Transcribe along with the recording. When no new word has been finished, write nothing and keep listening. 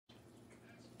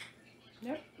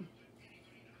Yep.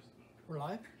 We're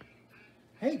live.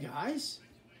 Hey guys,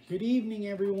 good evening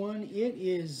everyone. It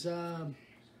is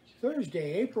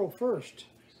Thursday, April 1st.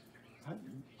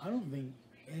 I don't think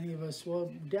any of us,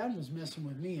 well, Dad was messing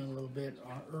with me a little bit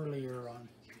earlier on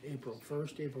April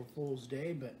 1st, April Fool's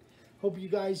Day, but hope you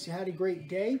guys had a great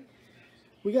day.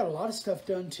 We got a lot of stuff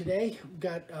done today. We've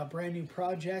got a brand new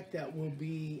project that will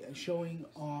be showing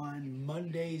on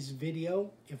Monday's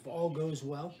video, if all goes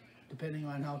well, depending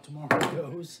on how tomorrow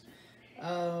goes.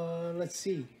 Let's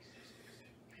see.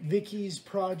 Vicky's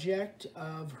project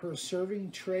of her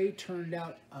serving tray turned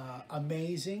out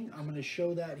amazing. I'm going to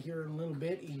show that here in a little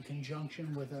bit in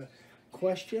conjunction with a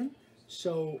question.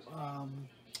 So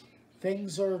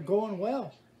things are going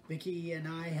well. Vicky and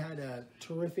I had a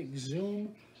terrific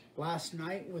Zoom last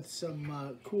night with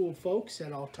some cool folks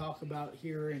that I'll talk about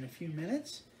here in a few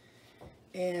minutes.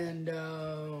 And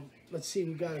let's see,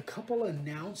 we've got a couple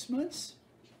announcements.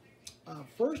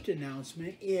 First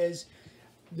announcement is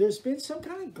there's been some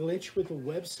kind of glitch with the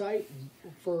website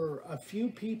for a few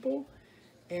people,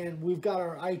 and we've got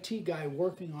our IT guy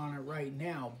working on it right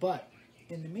now. But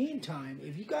in the meantime,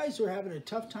 if you guys are having a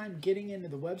tough time getting into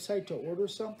the website to order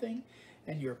something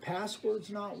and your password's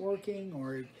not working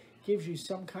or it gives you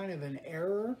some kind of an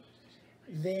error,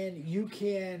 then you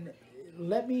can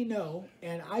let me know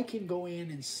and I can go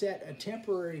in and set a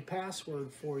temporary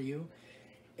password for you.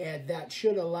 And that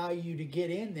should allow you to get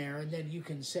in there, and then you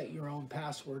can set your own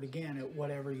password again at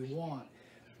whatever you want.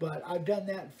 But I've done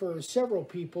that for several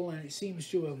people, and it seems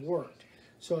to have worked.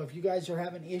 So if you guys are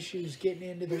having issues getting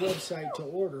into the website to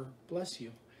order, bless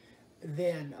you,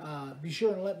 then be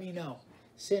sure and let me know.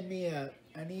 Send me an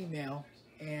email,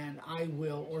 and I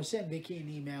will, or send Vicky an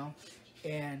email,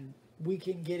 and we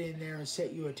can get in there and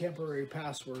set you a temporary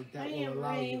password that will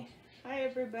allow you. Hi,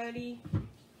 everybody.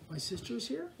 My sister's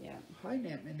here? Yeah. Hi,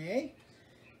 Nat Monet.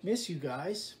 Miss you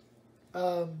guys.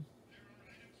 So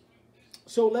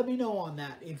let me know on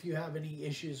that if you have any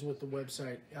issues with the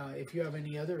website. If you have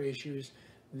any other issues,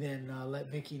 then let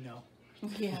Vicky know.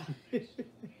 Yeah.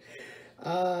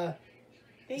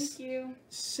 Thank you.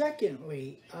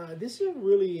 Secondly, this is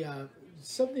really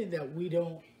something that we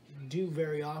don't do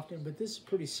very often, but this is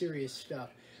pretty serious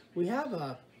stuff. We have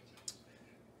a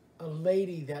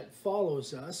lady that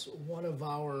follows us, one of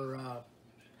our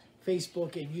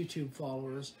Facebook and YouTube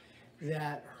followers,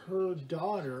 that her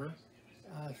daughter,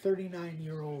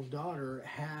 39-year-old daughter,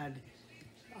 had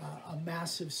a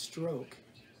massive stroke.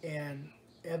 And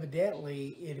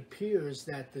evidently, it appears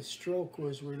that the stroke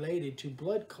was related to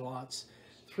blood clots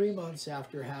 3 months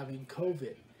after having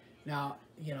COVID. Now,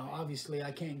 you know, obviously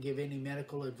I can't give any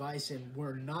medical advice, and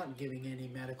we're not giving any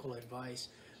medical advice.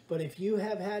 But if you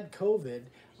have had COVID,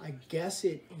 I guess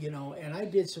it, you know, and I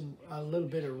did a little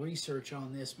bit of research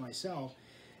on this myself,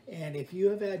 and if you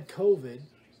have had COVID,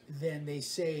 then they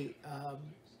say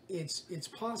it's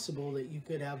possible that you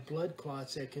could have blood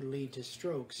clots that could lead to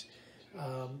strokes,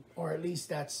 or at least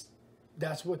that's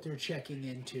what they're checking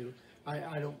into.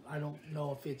 I don't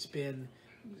know if it's been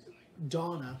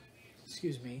Donna,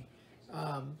 excuse me,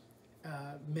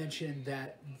 mentioned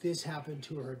that this happened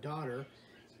to her daughter.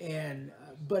 And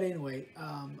but anyway,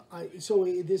 so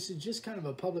this is just kind of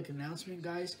a public announcement,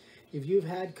 guys. If you've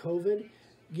had COVID,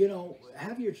 you know,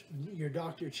 have your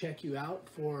doctor check you out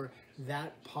for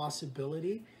that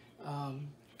possibility,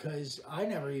 because I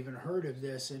never even heard of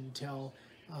this until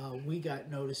we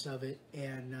got notice of it.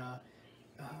 And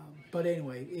but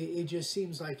anyway, it just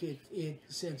seems like it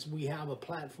since we have a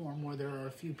platform where there are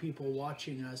a few people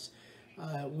watching us,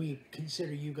 we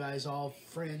consider you guys all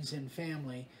friends and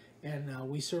family. And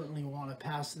we certainly want to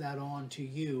pass that on to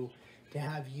you, to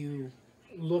have you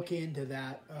look into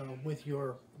that with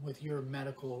your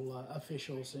medical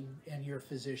officials and your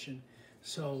physician.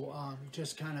 So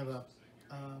just kind of a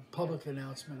public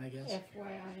announcement, I guess.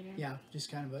 FYI. Yeah,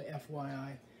 just kind of a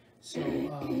FYI. So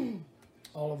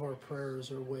all of our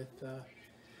prayers are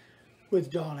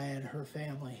with Donna and her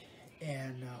family,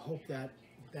 and hope that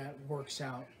works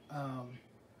out.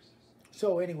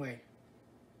 So anyway.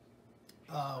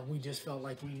 We just felt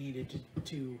like we needed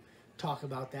to talk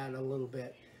about that a little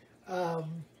bit.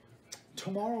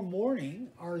 Tomorrow morning,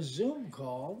 our Zoom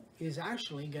call is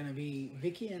actually going to be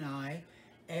Vicky and I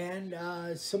and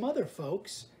some other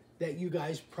folks that you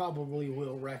guys probably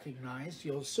will recognize.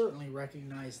 You'll certainly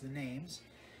recognize the names.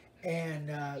 And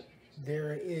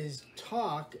there is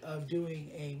talk of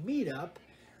doing a meetup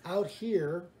out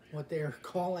here, what they're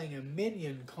calling a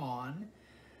Minion Con.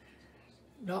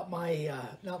 Not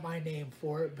my name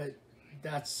for it, but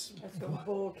that's what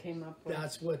Bull came up with.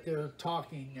 That's what they're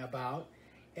talking about,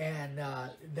 and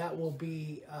that will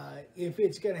be if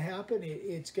it's going to happen.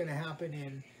 It's going to happen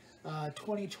in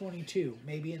 2022,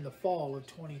 maybe in the fall of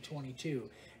 2022.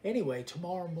 Anyway,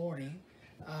 tomorrow morning,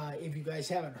 if you guys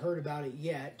haven't heard about it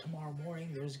yet, tomorrow morning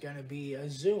there's going to be a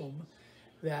Zoom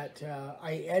that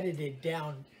I edited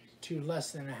down to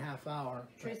less than a half hour.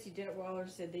 Tracy Detwaller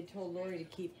said they told Lori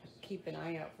to keep an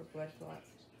eye out for blood clots.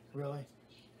 Really?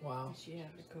 Wow. She had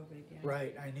the COVID again.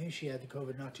 Right. I knew she had the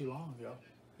COVID not too long ago.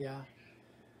 Yeah.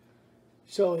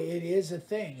 So it is a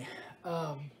thing.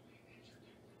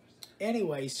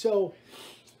 Anyway, so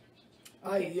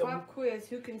okay, pop quiz.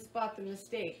 Who can spot the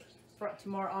mistake for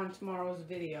tomorrow's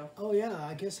video? Oh yeah,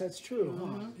 I guess that's true,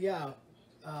 huh? Yeah.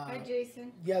 Hi,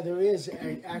 Jason. Yeah, there is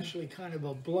actually kind of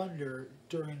a blunder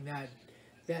during that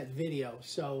video.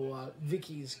 So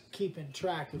Vicky's keeping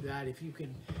track of that. If you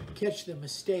can catch the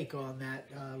mistake on that,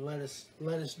 let us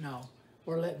know,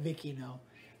 or let Vicky know.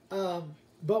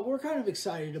 But we're kind of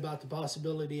excited about the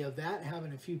possibility of that,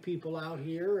 having a few people out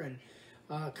here and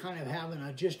kind of having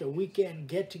just a weekend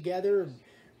get together and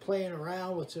playing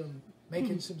around with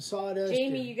making some sawdust.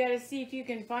 Jamie, you got to see if you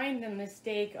can find the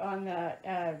mistake on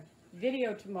the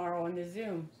video tomorrow on the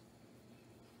Zoom.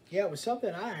 Yeah, it was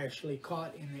something I actually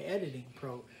caught in the editing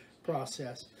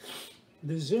process.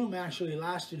 The Zoom actually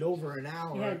lasted over an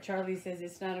hour. Yeah, Charlie says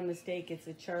it's not a mistake, it's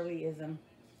a Charlieism.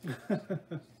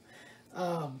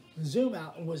 Zoom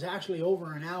out was actually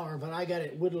over an hour, but I got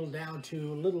it whittled down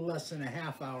to a little less than a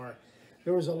half hour.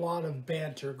 There was a lot of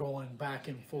banter going back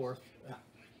and forth.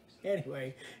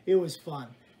 Anyway, it was fun.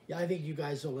 Yeah, I think you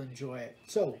guys will enjoy it.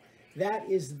 So that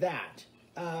is that.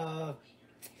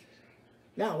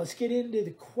 Now let's get into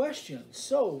the questions.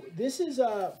 So this is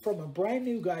from a brand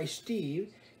new guy,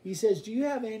 Steve. He says, do you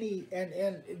have any,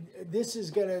 and this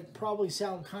is going to probably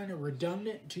sound kind of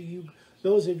redundant to you,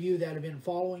 those of you that have been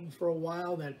following for a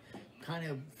while, that kind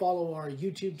of follow our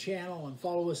YouTube channel and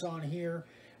follow us on here.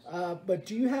 But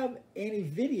do you have any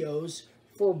videos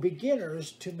for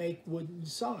beginners to make wooden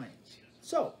signs?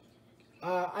 So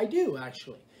I do,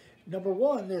 actually. Number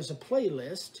one, there's a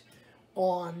playlist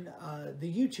on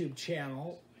the YouTube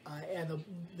channel, and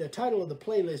the title of the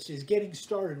playlist is Getting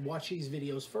Started, Watch These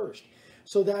Videos First.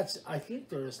 So that's, I think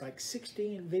there's like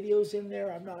 16 videos in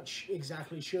there. I'm not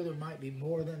exactly sure. There might be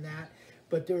more than that,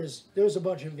 but there's a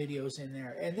bunch of videos in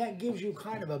there, and that gives you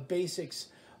kind of a basics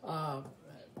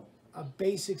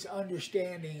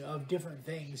understanding of different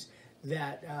things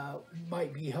that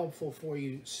might be helpful for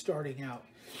you starting out.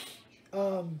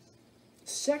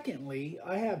 Secondly,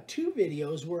 I have two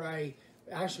videos where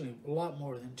actually a lot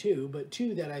more than two, but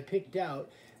two that I picked out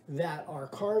that are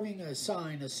carving a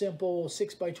sign, a simple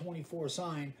 6x24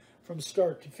 sign from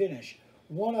start to finish.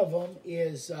 One of them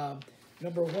is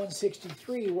number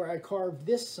 163, where I carved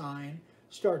this sign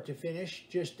start to finish,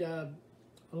 just a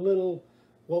little,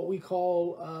 what we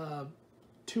call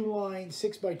two-line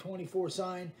 6x24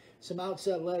 sign, some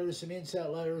outset letters, some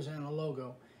inset letters, and a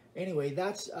logo. Anyway,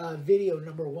 that's video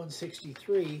number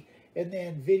 163. And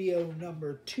then video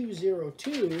number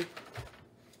 202,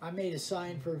 I made a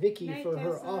sign for Vicky for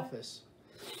her office.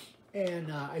 And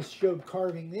I showed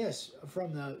carving this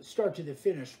from the start to the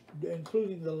finish,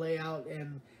 including the layout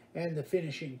and the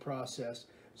finishing process.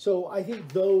 So I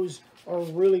think those are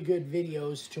really good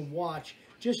videos to watch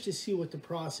just to see what the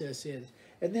process is.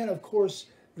 And then, of course,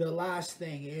 the last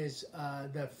thing is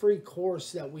the free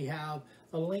course that we have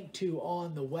a link to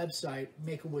on the website,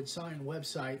 Make a Wood Sign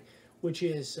website, which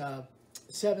is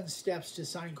 7 Steps to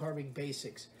Sign Carving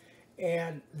Basics.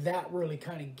 And that really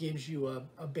kind of gives you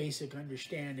a basic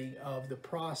understanding of the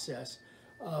process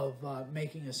of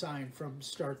making a sign from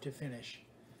start to finish.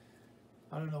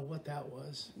 I don't know what that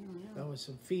was. That was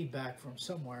some feedback from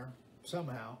somewhere,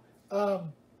 somehow.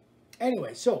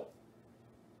 Anyway, so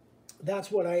that's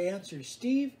what I answered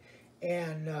Steve.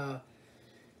 And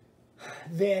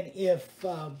then if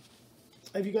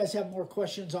you guys have more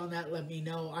questions on that, let me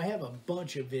know. I have a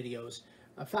bunch of videos.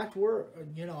 In fact,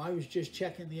 I was just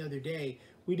checking the other day.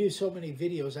 We do so many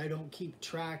videos, I don't keep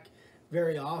track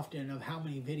very often of how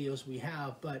many videos we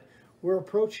have, but we're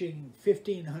approaching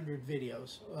 1,500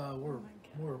 videos.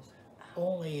 We're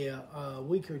only a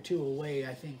week or two away,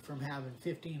 I think, from having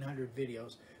 1,500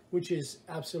 videos, which is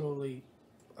absolutely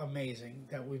amazing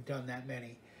that we've done that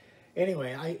many.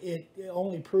 Anyway, it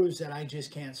only proves that I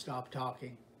just can't stop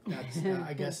talking. That's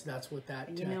I guess that's what that.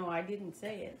 I didn't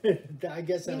say it. I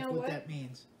guess that's what that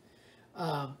means.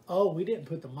 Oh, we didn't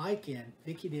put the mic in.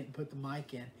 Vicky didn't put the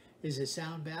mic in. Does it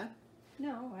sound bad?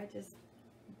 No, I just.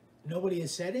 Nobody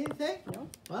has said anything? No.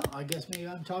 Well, I guess maybe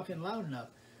I'm talking loud enough.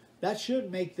 That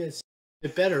should make this a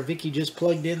bit better. Vicky just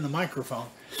plugged in the microphone.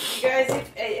 You guys,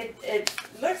 it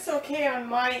looks okay on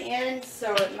my end,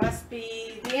 so it must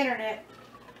be the internet.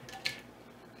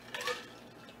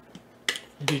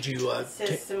 Did you? It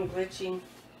says some glitching.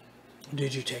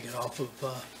 Did you take it off of?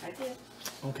 I did.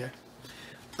 Okay.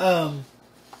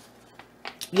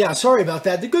 Yeah, sorry about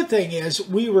that. The good thing is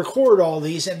we record all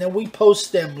these and then we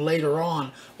post them later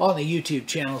on the YouTube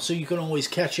channel, so you can always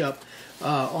catch up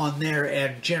on there.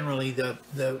 And generally, the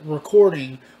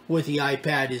recording with the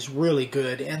iPad is really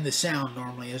good, and the sound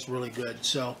normally is really good.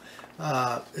 So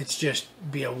it's just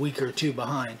be a week or two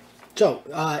behind. So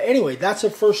anyway, that's the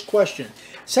first question.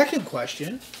 Second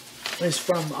question is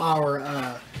from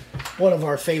our one of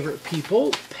our favorite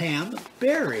people, Pam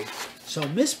Berry. So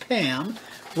Miss Pam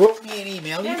wrote me an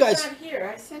email. Pam's you guys not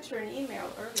here. I sent her an email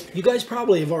earlier. You guys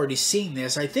probably have already seen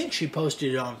this. I think she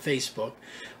posted it on Facebook.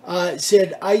 It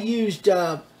said, I used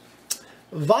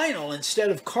vinyl instead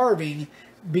of carving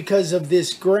because of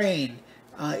this grain.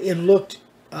 It looked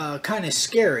kind of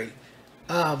scary,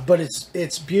 but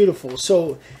it's beautiful.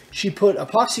 So she put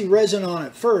epoxy resin on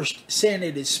it first,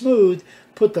 sanded it smooth,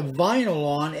 put the vinyl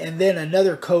on, and then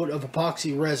another coat of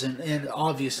epoxy resin, and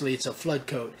obviously it's a flood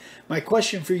coat. My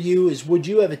question for you is, would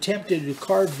you have attempted to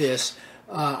carve this?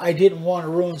 I didn't want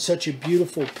to ruin such a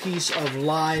beautiful piece of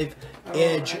live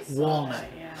edge walnut.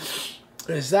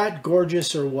 Yeah. Is that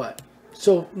gorgeous or what?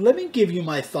 So let me give you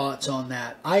my thoughts on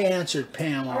that. I answered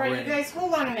Pam already. All right, you guys,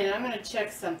 hold on a minute. I'm going to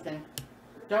check something.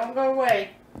 Don't go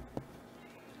away.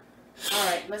 All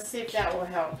right, let's see if that will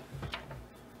help.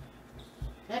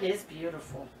 That is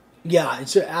beautiful. Yeah,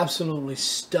 it's an absolutely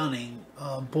stunning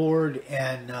board,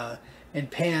 and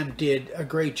Pam did a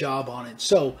great job on it.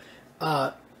 So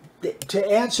to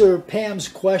answer Pam's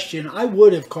question, I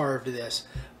would have carved this,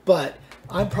 but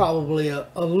I'm probably a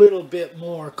little bit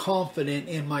more confident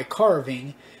in my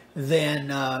carving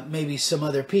than maybe some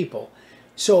other people.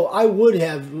 So I would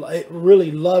have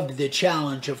really loved the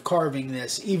challenge of carving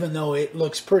this, even though it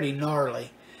looks pretty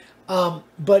gnarly.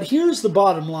 But here's the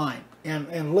bottom line,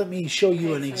 and let me show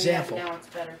you an example. Yeah, now it's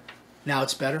better. Now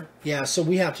it's better? Yeah, so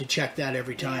we have to check that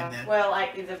every time then. Well,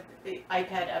 the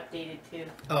iPad updated too.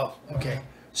 Oh, okay.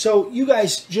 So you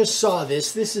guys just saw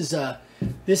this. This is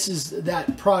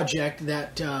that project,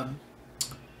 that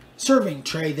serving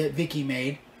tray that Vicky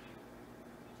made.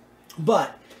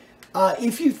 But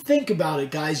if you think about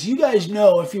it, guys, you guys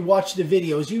know, if you watch the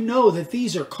videos, you know that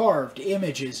these are carved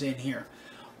images in here.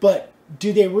 But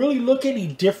do they really look any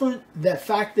different, the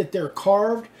fact that they're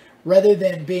carved rather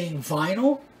than being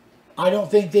vinyl? I don't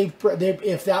think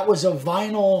if that was a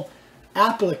vinyl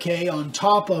applique on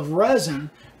top of resin,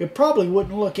 it probably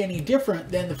wouldn't look any different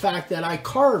than the fact that I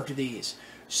carved these.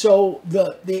 So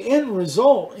the end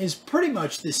result is pretty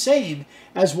much the same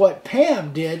as what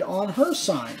Pam did on her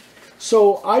sign.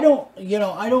 So I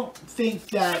don't think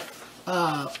that,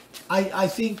 I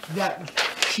think that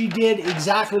she did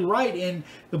exactly right. And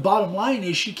the bottom line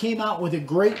is she came out with a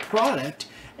great product.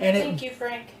 And Thank you,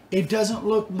 Frank. It doesn't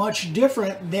look much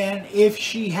different than if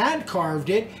she had carved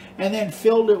it and then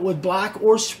filled it with black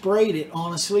or sprayed it.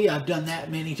 Honestly, I've done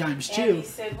that many times too. And he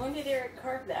said, when did Eric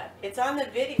carve that? It's on the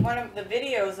video, one of the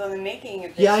videos on the making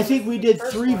of this. Yeah, I think we did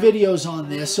 3 videos on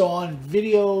this. So on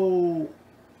video,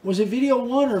 was it video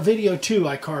 1 or video 2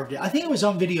 I carved it? I think it was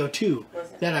on video 2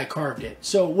 that I carved it.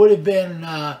 So it would have been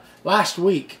last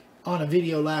week, on a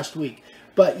video last week.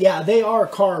 But yeah, they are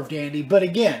carved, Andy. But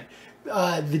again,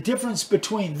 the difference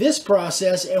between this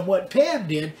process and what Pam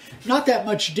did, not that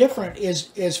much different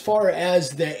as far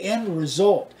as the end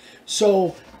result.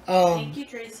 So thank you,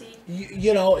 Tracy.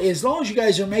 You know, as long as you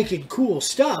guys are making cool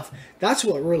stuff, that's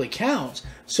what really counts.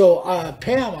 So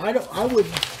Pam,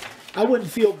 I wouldn't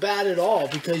feel bad at all,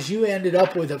 because you ended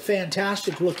up with a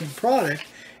fantastic looking product,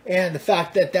 and the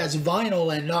fact that that's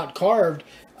vinyl and not carved,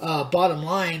 bottom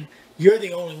line, you're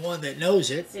the only one that knows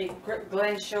it. See,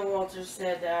 Glenn Showalter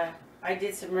said, I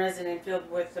did some resin and filled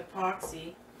with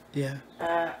epoxy. Yeah.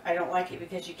 I don't like it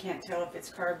because you can't tell if it's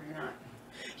carved or not.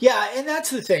 Yeah, and that's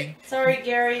the thing. Sorry,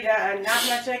 Gary. Not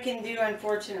much I can do,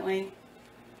 unfortunately.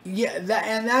 Yeah,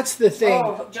 and that's the thing.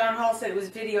 Oh, John Hall said it was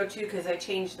video too because I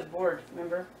changed the board.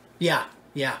 Remember? Yeah,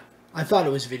 yeah. I thought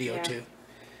it was video too.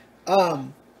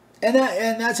 And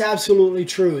that's absolutely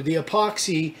true. The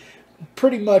epoxy,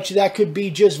 pretty much that could be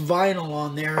just vinyl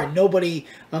on there, and nobody,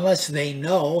 unless they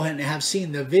know and have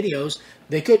seen the videos,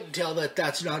 they couldn't tell that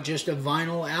that's not just a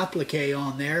vinyl applique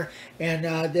on there, and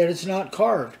that it's not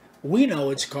carved. We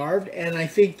know it's carved, and I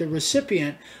think the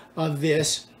recipient of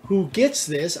this, who gets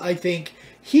this, I think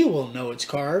he will know it's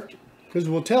carved, because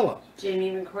we'll tell him.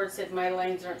 Jamie McCord said my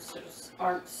lines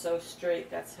aren't so straight.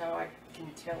 That's how I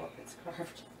can tell if it's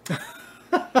carved.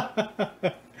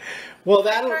 Well,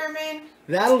 Carmen.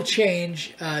 That'll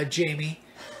change, Jamie.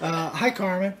 Hi,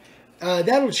 Carmen.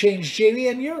 That'll change, Jamie.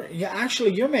 And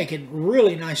you're making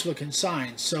really nice looking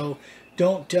signs. So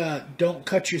don't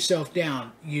cut yourself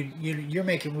down. You're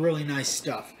making really nice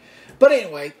stuff. But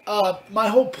anyway, my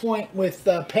whole point with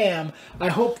Pam, I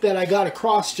hope that I got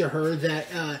across to her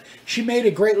that she made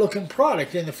a great looking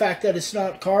product, and the fact that it's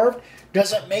not carved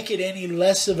doesn't make it any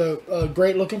less of a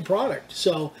great looking product.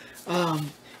 So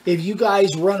if you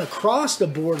guys run across a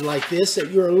board like this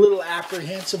that you're a little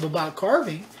apprehensive about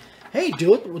carving, hey, do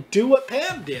what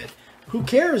Pam did. Who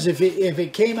cares if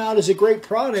it came out as a great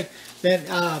product? Then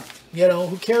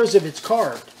who cares if it's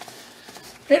carved?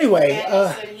 Anyway,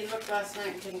 Andy said he looked last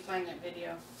night and couldn't find that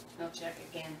video. He'll check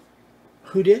again.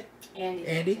 Who did? Andy.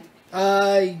 Andy?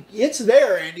 It's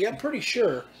there, Andy. I'm pretty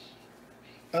sure.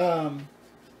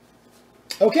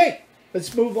 Okay,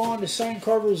 let's move on to sign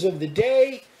carvers of the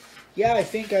day. Yeah, I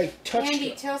think I touched...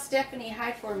 Andy, tell Stephanie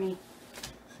hi for me.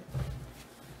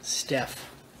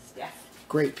 Steph. Steph.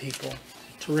 Great people.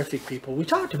 Terrific people. We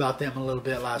talked about them a little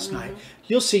bit last night.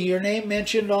 You'll see your name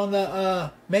mentioned on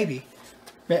the... maybe.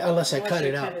 Unless I cut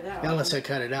it out. Unless I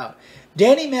cut it out.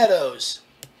 Danny Meadows.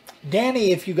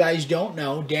 Danny, if you guys don't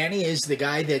know, Danny is the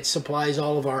guy that supplies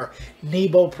all of our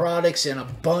Nebo products and a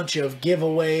bunch of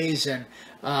giveaways, and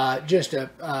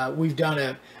we've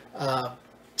done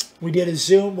we did a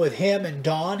Zoom with him and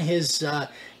Dawn, his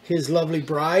lovely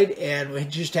bride, and we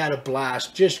just had a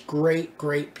blast. Just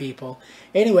great people.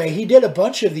 Anyway, he did a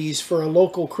bunch of these for a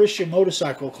local Christian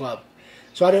motorcycle club.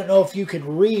 So I don't know if you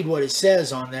can read what it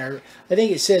says on there. I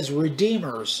think it says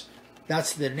Redeemers.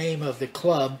 That's the name of the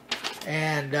club.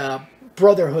 And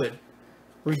Brotherhood.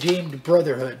 Redeemed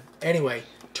Brotherhood. Anyway,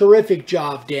 terrific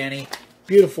job, Danny.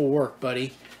 Beautiful work,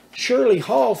 buddy. Shirley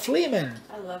Hall Fleeman.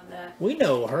 I love that. We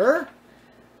know her.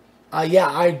 Yeah,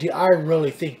 I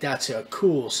really think that's a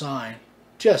cool sign.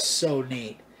 Just so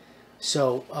neat.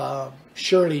 So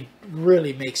Shirley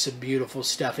really makes some beautiful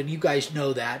stuff. And you guys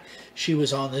know that. She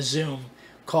was on the Zoom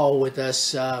call with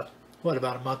us, about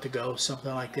a month ago?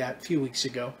 Something like that. A few weeks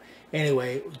ago.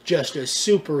 Anyway, just a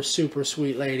super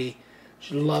sweet lady.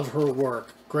 Love her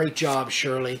work. Great job,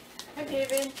 Shirley. Hi,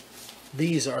 David.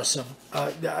 These are some...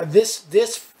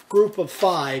 this group of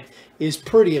 5 is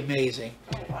pretty amazing.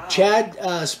 Oh, wow. Chad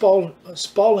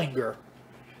Spallinger,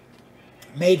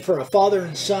 made for a father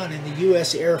and son in the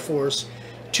U.S. Air Force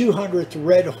 200th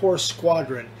Red Horse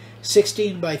Squadron.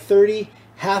 16 by 30,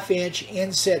 half-inch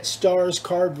inset stars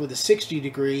carved with a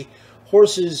 60-degree.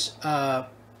 Horses are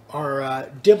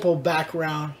dimple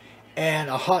background and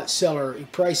a hot seller. He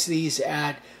priced these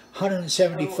at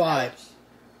 $175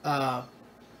 at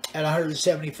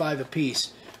 $175 a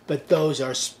piece. But those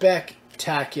are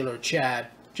spectacular, Chad.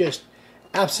 Just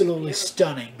absolutely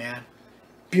stunning, man.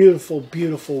 Beautiful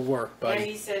work, buddy.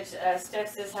 And he said, Steph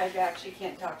says hi back. She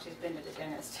can't talk. She's been to the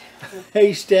dentist.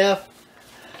 Hey, Steph.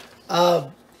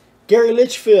 Gary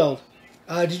Litchfield.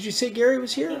 Did you say Gary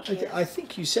was here? I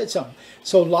think you said something.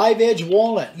 So, Live Edge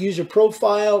Walnut. User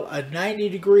profile, a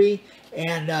 90-degree,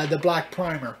 and the black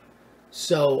primer.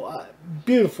 So,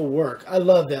 beautiful work. I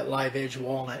love that Live Edge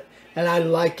Walnut. And I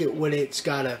like it when it's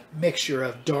got a mixture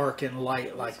of dark and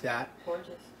light like that.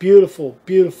 Gorgeous.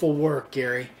 Beautiful work,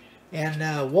 Gary.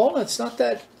 And walnut's not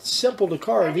that simple to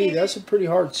carve either. That's some pretty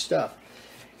hard stuff.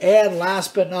 And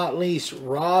last but not least,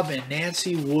 Rob and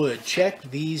Nancy Wood. Check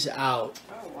these out.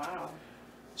 Oh, wow.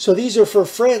 So these are for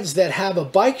friends that have a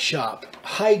bike shop,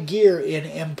 High Gear in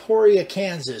Emporia,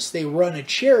 Kansas. They run a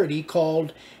charity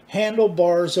called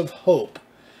Handlebars of Hope.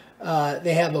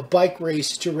 They have a bike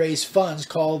race to raise funds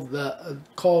called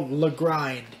Le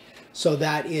Grind. So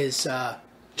that is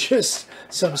just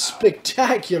some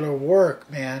spectacular work,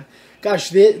 man. Gosh,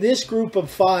 this group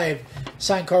of 5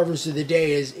 sign carvers of the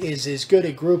day is as good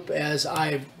a group as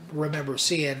I remember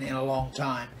seeing in a long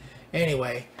time.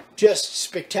 Anyway, just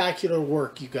spectacular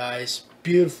work, you guys.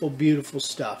 Beautiful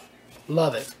stuff.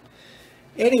 Love it.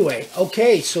 Anyway,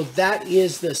 okay, so that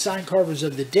is the sign carvers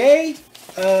of the day.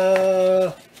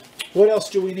 What else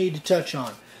do we need to touch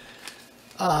on?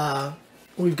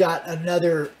 We've got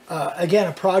another, again,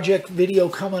 a project video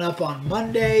coming up on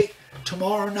Monday.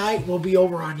 Tomorrow night we'll be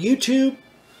over on YouTube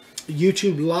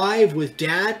Live with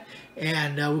Dad.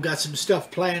 And we've got some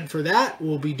stuff planned for that.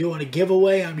 We'll be doing a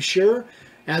giveaway, I'm sure,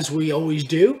 as we always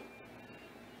do.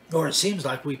 Or it seems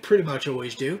like we pretty much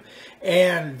always do.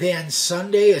 And then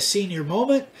Sunday, a senior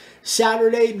moment.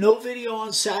 Saturday, no video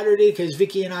on Saturday because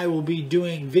Vicki and I will be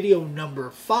doing video number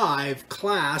 5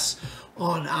 class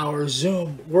on our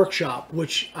Zoom workshop,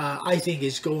 which I think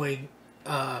is going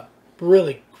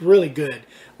really good.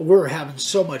 We're having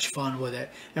so much fun with it,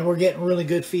 and we're getting really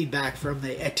good feedback from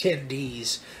the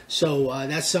attendees. So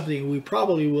that's something we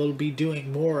probably will be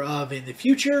doing more of in the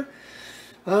future.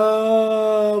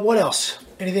 What else?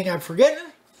 Anything I'm forgetting?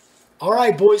 All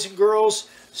right, boys and girls.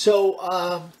 So,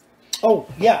 oh,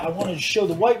 yeah, I wanted to show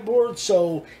the whiteboard.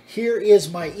 So here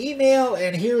is my email,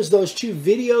 and here's those 2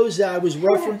 videos that I was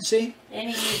referencing.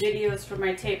 Any new videos for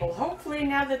my table. Hopefully,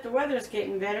 now that the weather's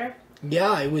getting better.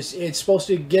 Yeah, it's supposed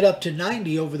to get up to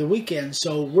 90 over the weekend,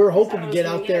 so we're hoping to get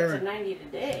out there. Up to 90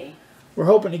 today. We're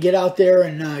hoping to get out there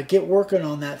and get working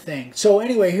on that thing. So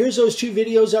anyway, here's those 2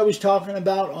 videos I was talking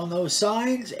about on those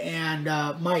signs, and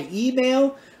my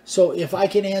email. So if I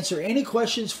can answer any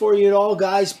questions for you at all,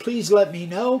 guys, please let me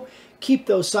know. Keep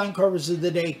those sign carvers of the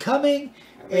day coming.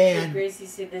 Richard Gracie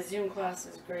said the Zoom class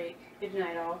is great. Good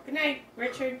night, all. Good night,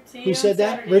 Richard. See you Who said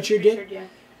that? Saturday. Richard did? Yeah.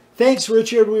 Thanks,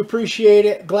 Richard. We appreciate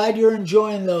it. Glad you're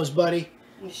enjoying those, buddy.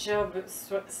 Michelle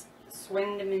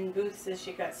Swindeman Booth says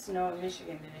she got snow in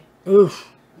Michigan today.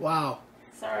 Oof. Wow.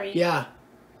 Sorry. Yeah.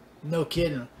 No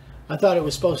kidding. I thought it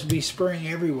was supposed to be spring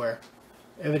everywhere.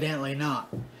 Evidently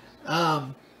not.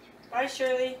 Bye,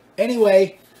 Shirley.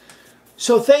 Anyway,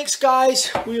 so thanks, guys.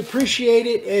 We appreciate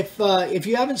it. If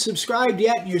you haven't subscribed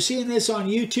yet and you're seeing this on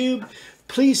YouTube,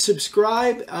 please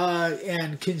subscribe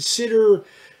and consider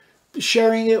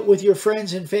sharing it with your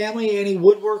friends and family. Any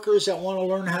woodworkers that want to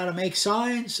learn how to make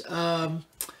signs. I'm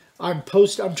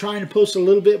trying to post a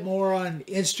little bit more on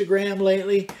Instagram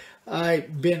lately.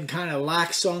 I've been kind of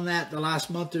lax on that the last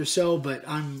month or so, but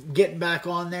I'm getting back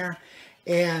on there.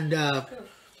 And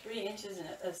 3 inches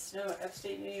of snow in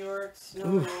upstate New York, snow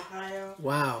in Ohio.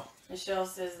 Wow. Michelle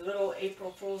says, little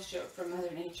April Fool's joke from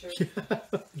Mother Nature.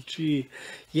 Gee.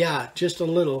 Yeah, just a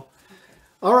little.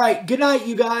 All right. Good night,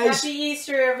 you guys. Happy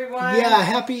Easter, everyone. Yeah,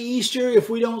 happy Easter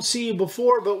if we don't see you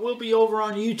before, but we'll be over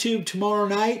on YouTube tomorrow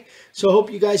night. So I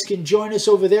hope you guys can join us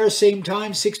over there, same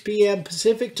time, 6 p.m.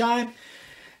 Pacific time.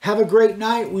 Have a great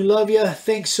night. We love you.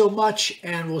 Thanks so much,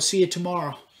 and we'll see you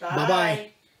tomorrow.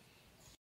 Bye-bye.